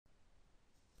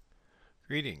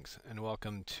Greetings and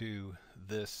welcome to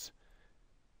this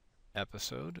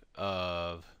episode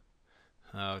of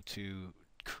how to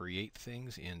create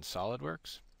things in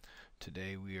SolidWorks.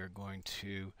 Today we are going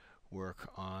to work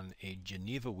on a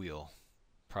Geneva wheel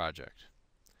project.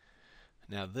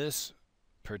 Now this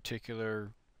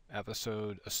particular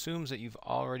episode assumes that you've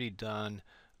already done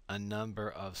a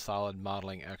number of solid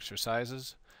modeling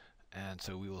exercises, and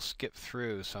so we will skip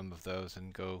through some of those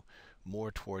and go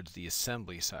more towards the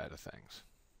assembly side of things.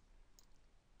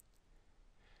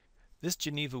 This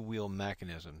Geneva wheel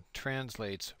mechanism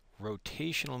translates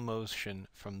rotational motion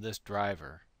from this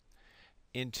driver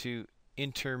into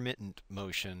intermittent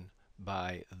motion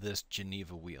by this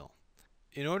Geneva wheel.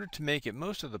 In order to make it,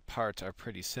 most of the parts are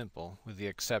pretty simple, with the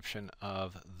exception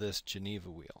of this Geneva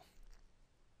wheel.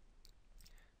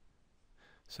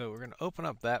 So we're going to open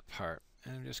up that part,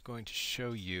 and I'm just going to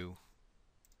show you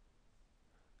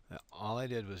that all I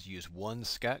did was use one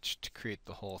sketch to create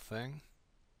the whole thing.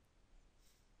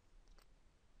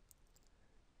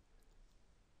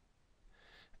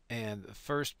 And the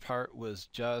first part was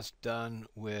just done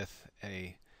with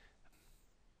a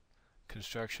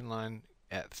construction line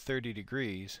at 30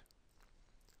 degrees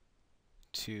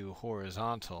to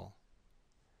horizontal.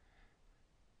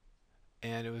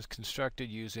 And it was constructed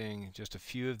using just a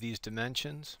few of these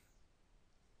dimensions.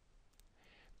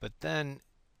 But then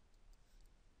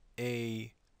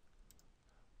a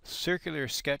circular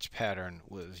sketch pattern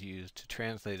was used to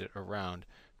translate it around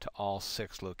to all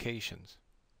 6 locations.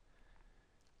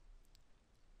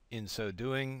 In so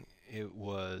doing, it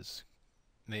was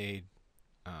made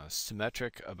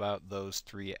symmetric about those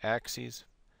 3 axes,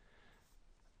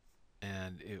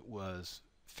 and it was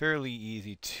fairly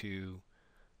easy to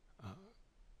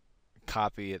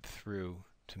copy it through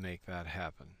to make that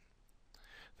happen.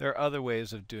 There are other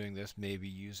ways of doing this, maybe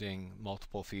using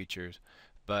multiple features,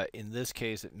 but in this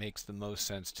case it makes the most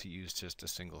sense to use just a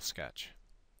single sketch.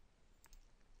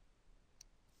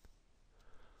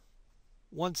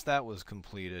 Once that was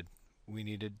completed, we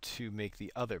needed to make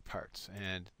the other parts,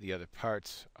 and the other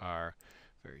parts are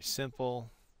very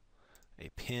simple: a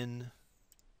pin,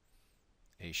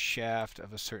 a shaft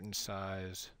of a certain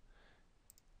size.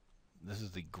 This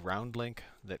is the ground link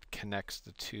that connects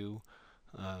the two,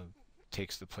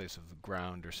 takes the place of the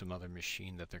ground or some other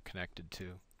machine that they're connected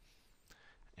to,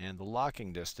 and the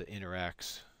locking disc that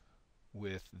interacts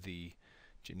with the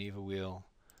Geneva wheel,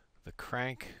 the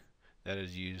crank that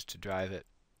is used to drive it,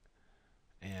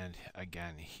 and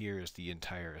again, here is the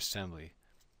entire assembly.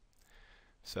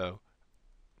 So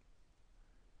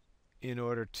in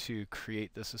order to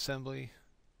create this assembly,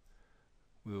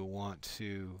 we will want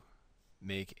to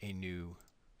make a new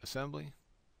assembly.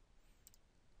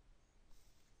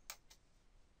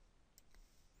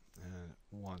 And it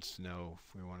wants to know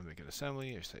if we want to make an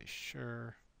assembly, or say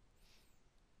sure.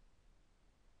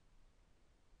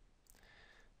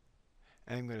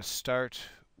 And I'm going to start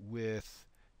with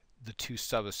the 2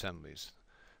 sub-assemblies.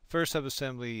 First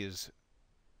sub-assembly is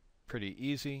pretty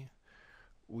easy.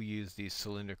 We use the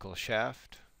cylindrical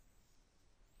shaft.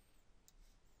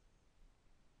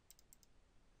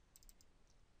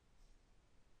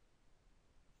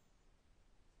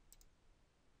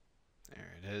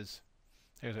 There it is.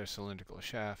 There's our cylindrical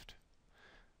shaft.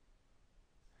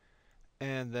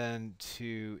 And then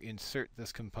to insert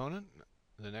this component,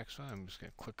 the next one, I'm just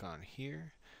going to click on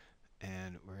here,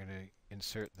 and we're going to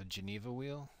insert the Geneva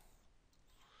wheel.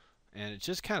 And it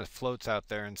just kind of floats out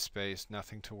there in space,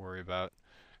 nothing to worry about.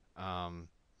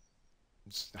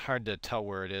 It's hard to tell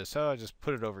where it is, so I'll just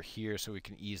put it over here so we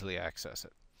can easily access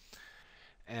it.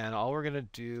 And all we're going to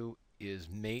do is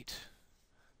mate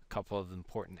a couple of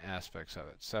important aspects of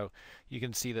it. So you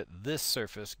can see that this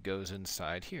surface goes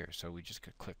inside here, so we just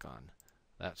could click on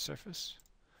that surface,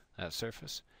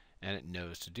 and it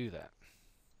knows to do that.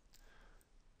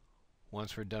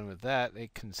 Once we're done with that,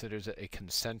 it considers it a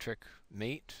concentric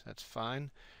mate. That's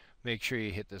fine. Make sure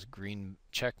you hit this green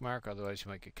check mark, otherwise you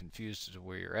might get confused as to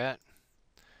where you're at.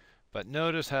 But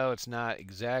notice how it's not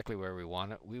exactly where we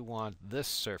want it. We want this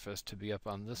surface to be up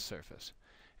on this surface.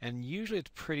 And usually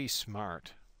it's pretty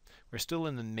smart. We're still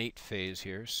in the mate phase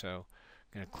here, so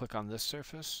I'm going to click on this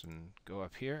surface and go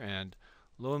up here, and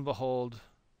lo and behold,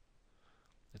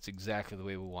 it's exactly the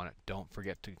way we want it. Don't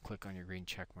forget to click on your green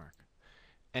check mark.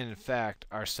 And in fact,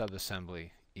 our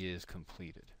sub-assembly is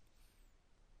completed.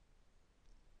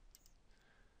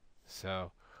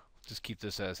 So just keep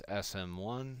this as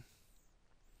SM1,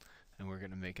 and we're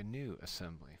going to make a new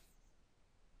assembly.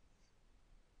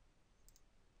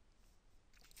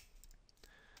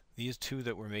 These 2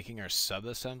 that we're making are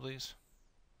sub-assemblies.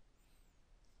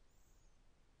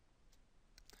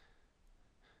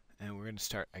 And we're going to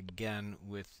start again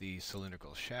with the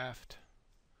cylindrical shaft.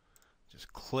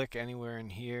 Just click anywhere in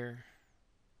here.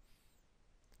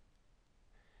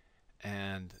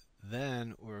 And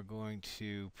then we're going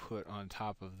to put on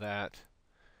top of that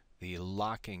the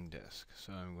locking disc.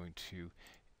 So I'm going to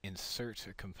insert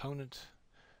a component.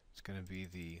 It's going to be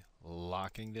the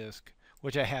locking disc,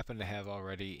 which I happen to have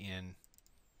already in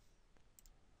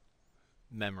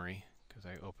memory because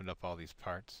I opened up all these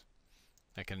parts.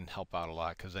 That can help out a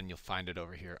lot because then you'll find it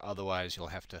over here. Otherwise, you'll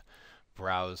have to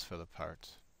browse for the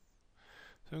parts.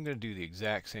 So I'm going to do the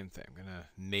exact same thing. I'm going to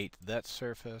mate that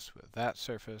surface with that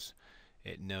surface.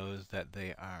 It knows that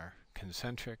they are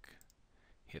concentric.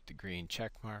 Hit the green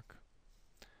check mark.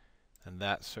 And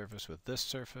that surface with this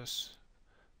surface.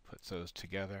 Puts those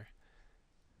together.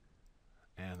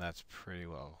 And that's pretty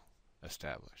well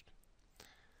established.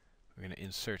 We're going to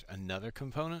insert another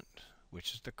component,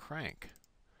 which is the crank.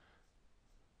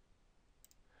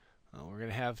 Well, we're going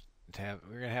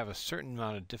to have a certain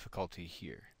amount of difficulty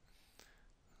here.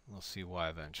 We'll see why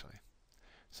eventually.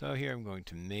 So here I'm going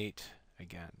to mate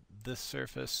again this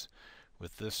surface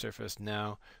with this surface.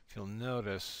 Now, if you'll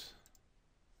notice,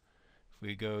 if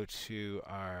we go to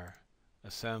our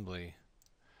assembly,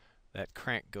 that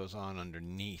crank goes on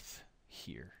underneath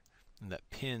here, and that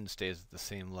pin stays at the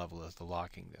same level as the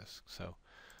locking disc. So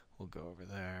we'll go over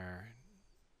there,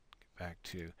 get back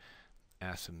to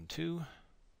ASM2,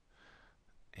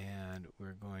 and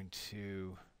we're going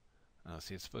to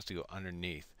see, it's supposed to go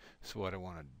underneath. So what I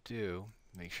want to do,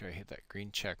 make sure I hit that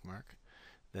green check mark,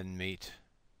 then mate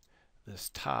this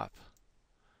top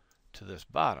to this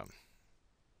bottom.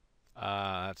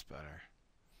 That's better.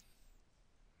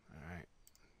 Alright,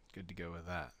 good to go with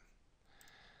that.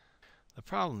 The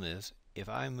problem is, if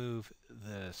I move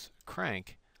this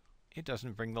crank, it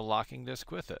doesn't bring the locking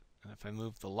disc with it. And if I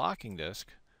move the locking disc,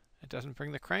 it doesn't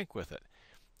bring the crank with it.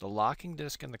 The locking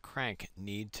disc and the crank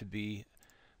need to be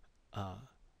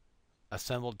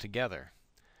assembled together.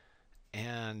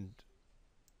 And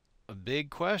a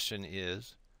big question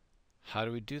is, how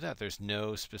do we do that? There's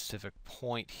no specific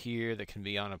point here that can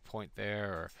be on a point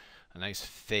there, or a nice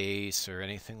face or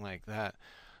anything like that.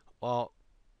 Well,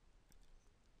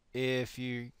 if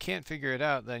you can't figure it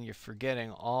out, then you're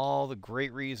forgetting all the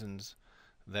great reasons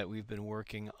that we've been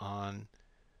working on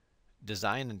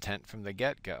design intent from the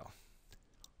get-go.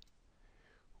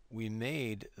 We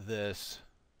made this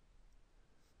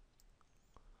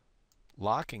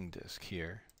locking disc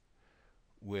here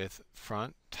with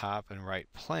front, top, and right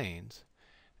planes,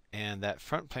 and that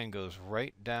front plane goes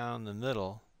right down the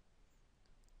middle,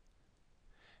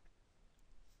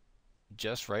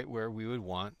 just right where we would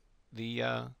want the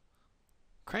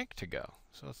crank to go.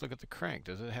 So let's look at the crank.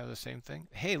 Does it have the same thing?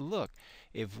 Hey, look,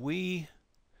 if we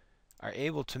are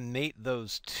able to mate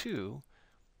those two,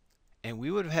 and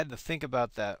we would have had to think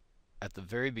about that at the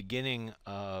very beginning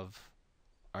of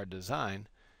our design,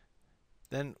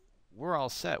 then we're all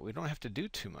set. We don't have to do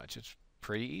too much. It's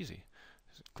pretty easy.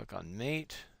 Just click on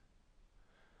mate.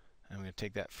 I'm going to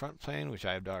take that front plane, which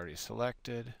I had already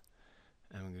selected,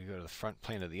 and I'm going to go to the front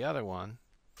plane of the other one,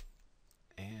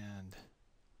 and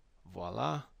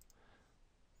voila,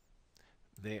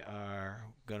 they are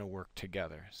going to work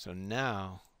together. So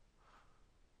now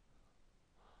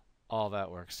all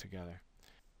that works together.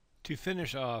 To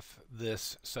finish off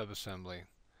this subassembly,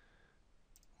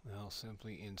 we'll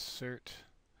simply insert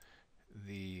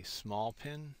the small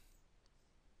pin,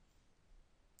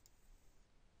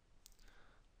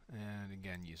 and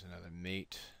again use another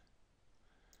mate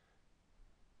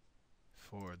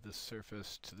for this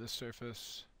surface to this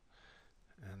surface,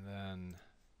 and then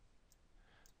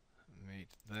mate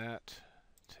that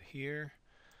to here,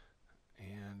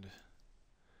 and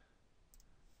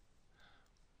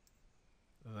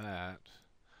that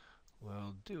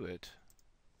will do it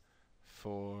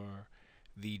for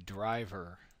the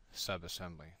driver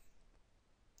subassembly.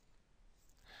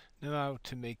 Now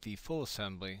to make the full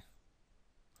assembly,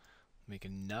 make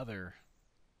another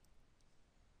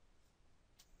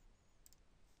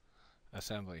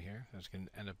assembly here. That's going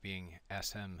to end up being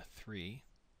SM3.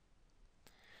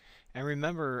 And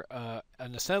remember,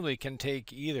 an assembly can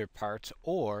take either parts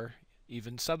or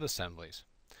even subassemblies.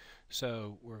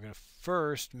 So we're going to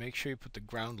first make sure you put the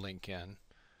ground link in.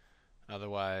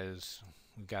 Otherwise,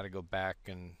 we've got to go back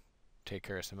and take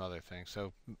care of some other things.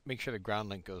 So make sure the ground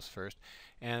link goes first.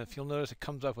 And if you'll notice, it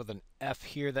comes up with an F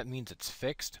here. That means it's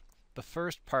fixed. The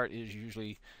first part is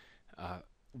usually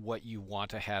what you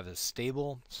want to have is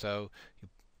stable. So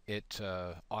it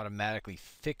automatically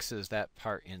fixes that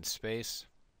part in space.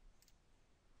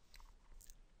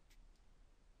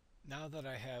 Now that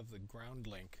I have the ground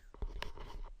link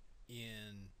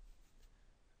in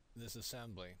this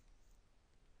assembly,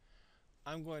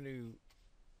 I'm going to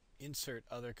insert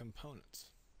other components.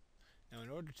 Now in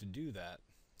order to do that,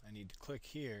 I need to click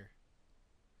here,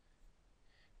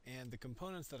 and the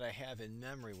components that I have in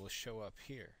memory will show up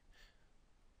here.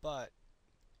 But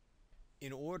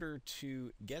in order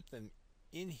to get them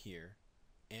in here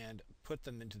and put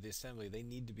them into the assembly, they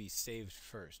need to be saved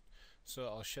first. So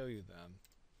I'll show you them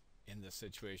in this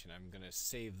situation. I'm going to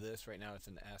save this. Right now it's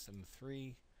an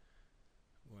SM3.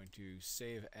 I'm going to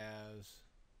save as,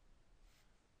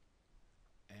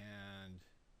 and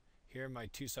here are my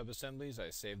two subassemblies. I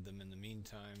saved them in the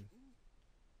meantime.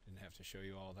 Didn't have to show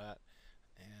you all that.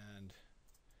 And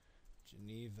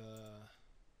Geneva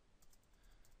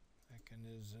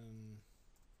mechanism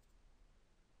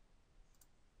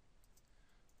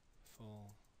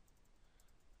full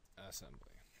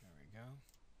assembly. There we go.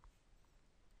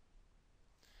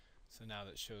 So now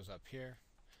that shows up here,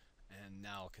 and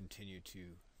now I'll continue to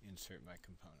insert my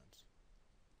components.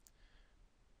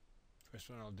 First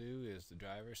one I'll do is the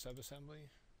driver subassembly.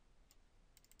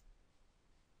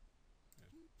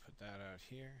 Put that out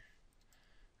here,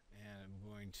 and I'm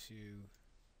going to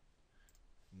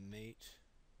mate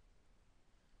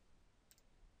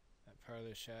that part of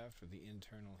the shaft with the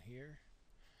internal here,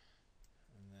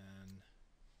 and then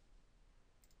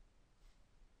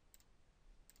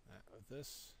that with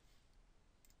this.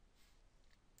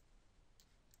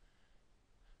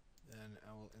 Then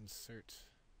I will insert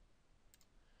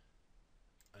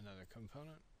another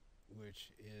component,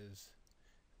 which is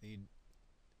the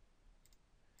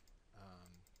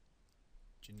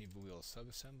Geneva wheel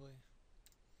subassembly,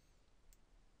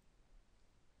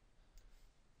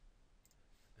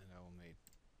 and I will make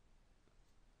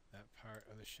that part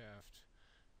of the shaft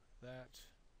that.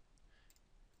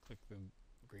 Click the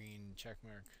green check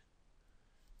mark,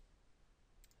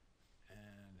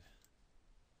 and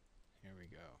here we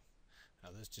go. Now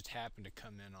this just happened to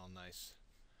come in all nice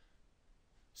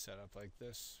set up like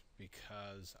this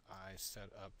because I set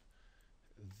up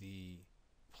the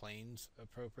planes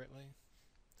appropriately.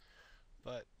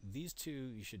 But these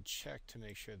two you should check to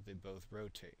make sure that they both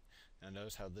rotate. Now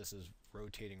notice how this is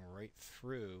rotating right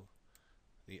through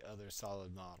the other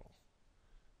solid model.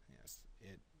 Yes,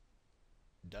 it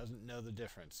doesn't know the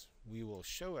difference. We will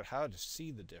show it how to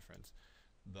see the difference,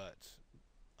 but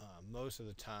most of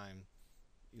the time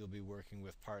you'll be working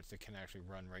with parts that can actually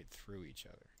run right through each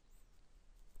other.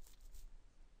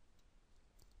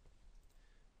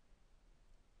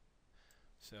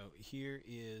 So here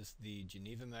is the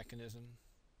Geneva mechanism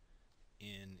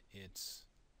in its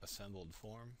assembled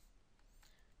form.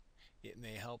 It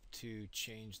may help to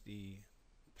change the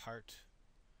part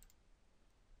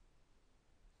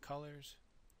colors.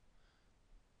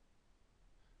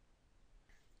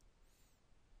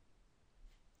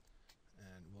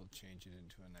 And we'll change it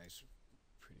into a nice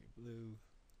pretty blue.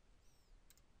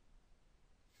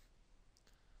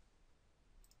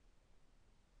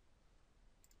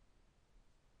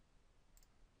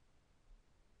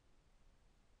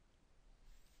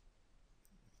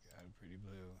 Got a pretty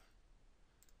blue.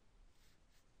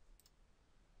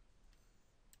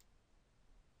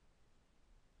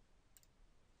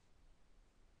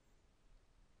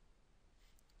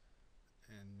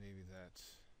 And maybe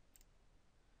that's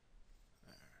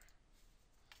there.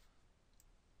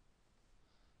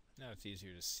 Now it's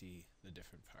easier to see the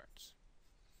different parts.